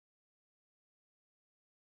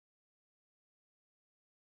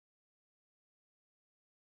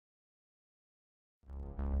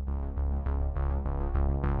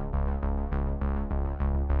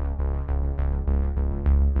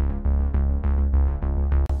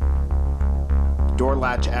Door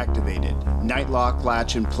latch activated. Nightlock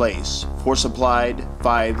latch in place. Force applied.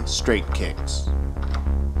 5 straight kicks.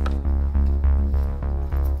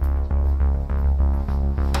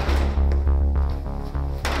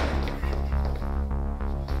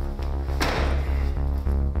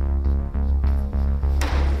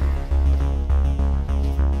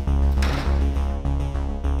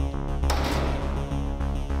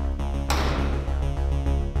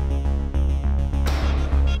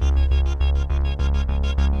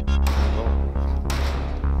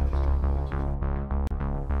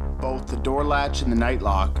 Both the door latch and the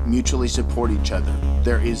nightlock mutually support each other.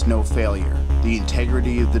 There is no failure. The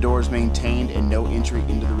integrity of the door is maintained and no entry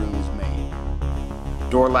into the room is made.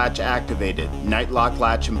 Door latch activated. Nightlock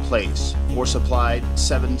latch in place. Force applied.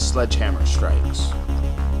 7 sledgehammer strikes.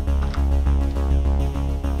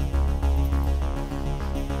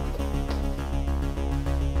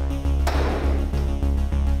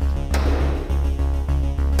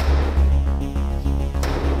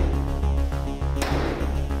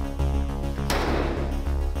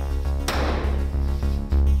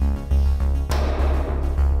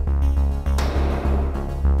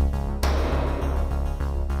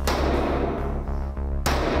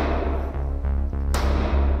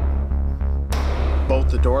 Both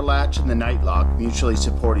the door latch and the nightlock mutually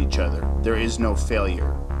support each other. There is no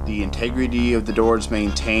failure. The integrity of the door is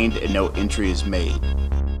maintained and no entry is made.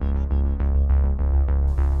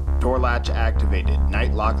 Door latch activated.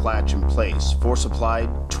 Nightlock latch in place. Force applied.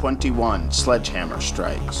 21 sledgehammer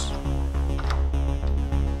strikes.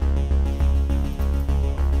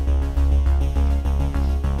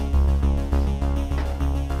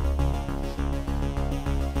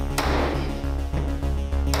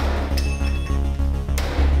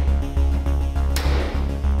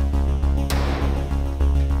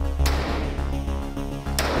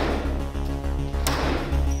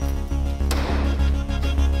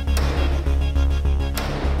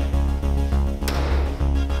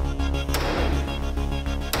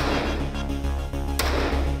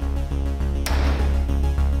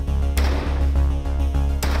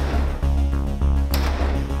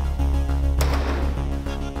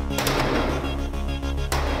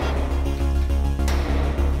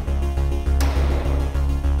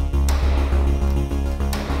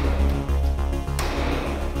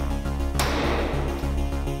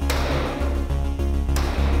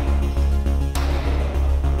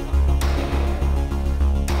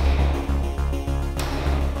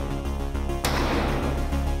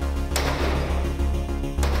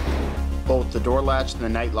 Both the door latch and the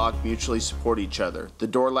nightlock mutually support each other. The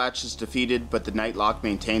door latch is defeated, but the nightlock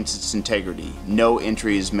maintains its integrity. No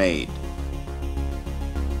entry is made.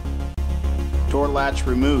 Door latch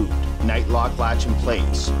removed. Nightlock latch in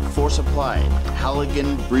place. Force applied.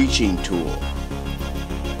 Halligan breaching tool.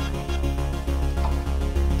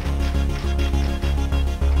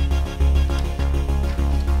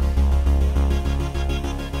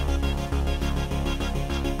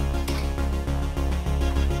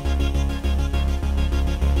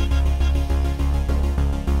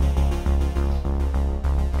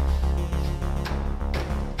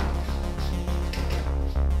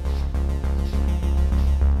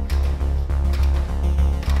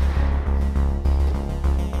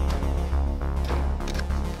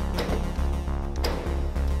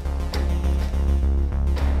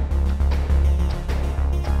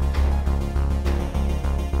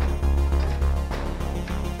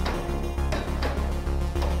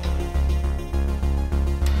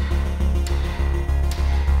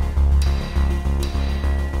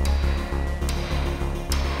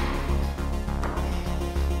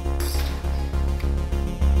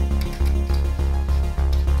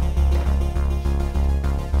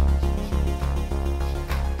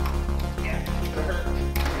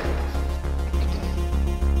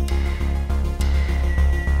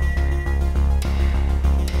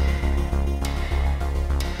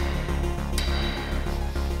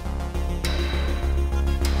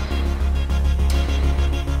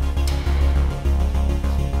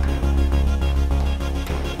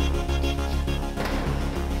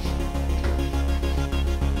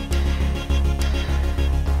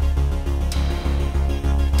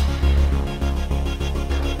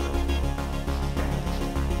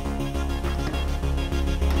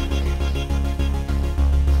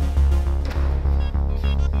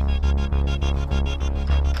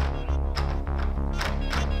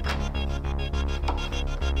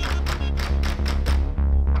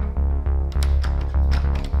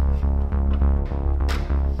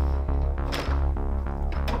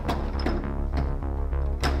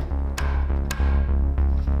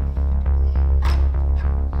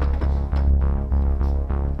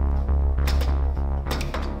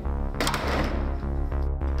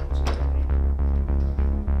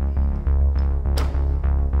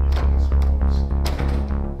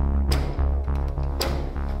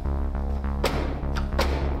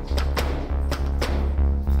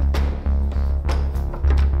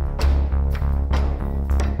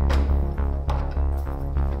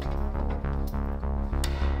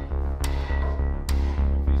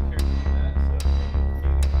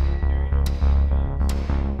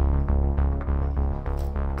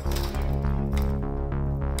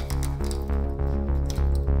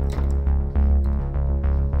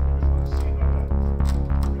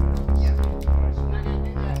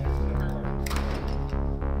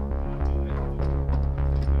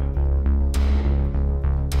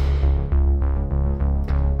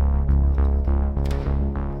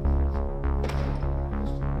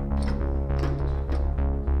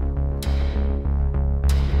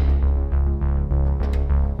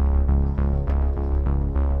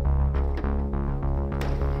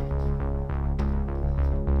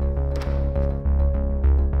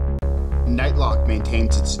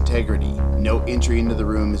 maintains its integrity. No entry into the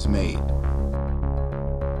room is made.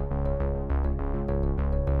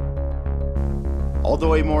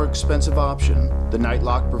 Although a more expensive option, the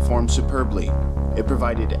Nightlock performed superbly. It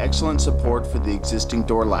provided excellent support for the existing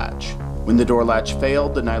door latch. When the door latch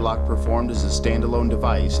failed, the Nightlock performed as a standalone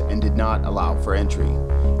device and did not allow for entry.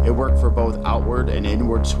 It worked for both outward and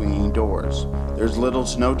inward swinging doors. There's little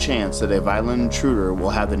to no chance that a violent intruder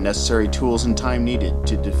will have the necessary tools and time needed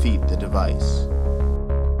to defeat the device.